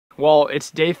Well, it's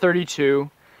day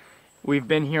 32. We've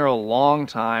been here a long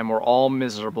time. We're all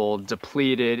miserable,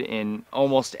 depleted in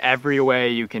almost every way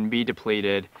you can be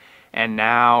depleted, and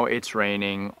now it's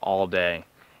raining all day.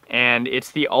 And it's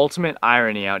the ultimate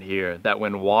irony out here that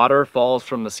when water falls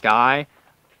from the sky,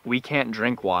 we can't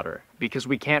drink water because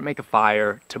we can't make a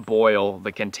fire to boil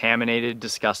the contaminated,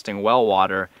 disgusting well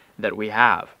water that we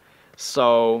have.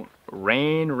 So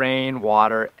rain,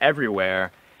 water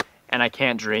everywhere, and I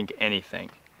can't drink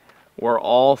anything. We're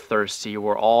all thirsty,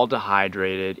 we're all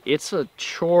dehydrated. It's a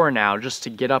chore now just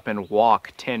to get up and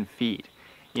walk 10 feet.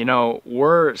 You know,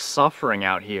 we're suffering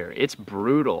out here. It's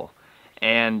brutal.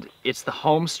 And it's the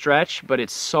home stretch, but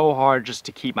it's so hard just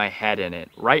to keep my head in it.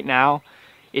 Right now,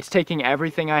 it's taking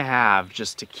everything I have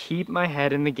just to keep my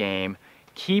head in the game,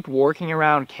 keep working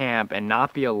around camp and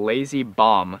not be a lazy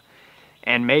bum,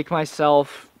 and make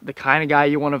myself the kind of guy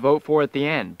you want to vote for at the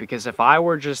end. Because if I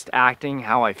were just acting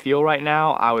how I feel right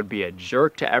now, I would be a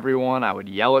jerk to everyone, I would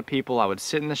yell at people, I would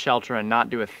sit in the shelter and not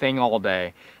do a thing all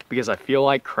day because I feel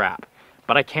like crap.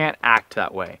 But I can't act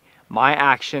that way. My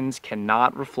actions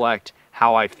cannot reflect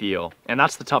how I feel. And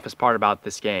that's the toughest part about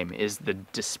this game, is the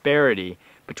disparity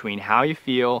between how you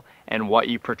feel and what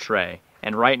you portray.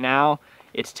 And right now,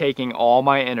 it's taking all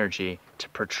my energy to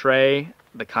portray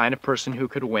the kind of person who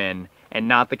could win and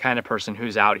not the kind of person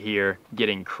who's out here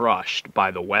getting crushed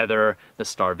by the weather, the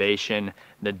starvation,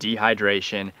 the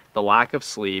dehydration, the lack of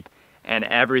sleep, and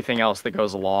everything else that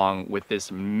goes along with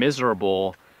this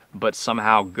miserable but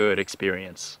somehow good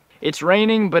experience. It's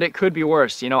raining, but it could be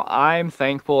worse. You know, I'm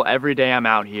thankful every day I'm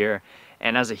out here,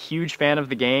 and as a huge fan of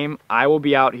the game, I will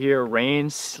be out here rain,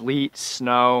 sleet,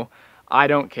 snow, I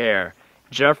don't care.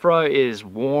 Jeffra is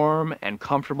warm and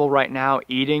comfortable right now,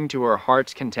 eating to her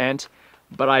heart's content,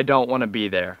 but I don't want to be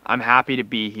there. I'm happy to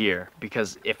be here,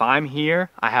 because if I'm here,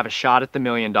 I have a shot at the $1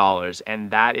 million,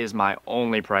 and that is my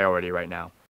only priority right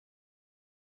now.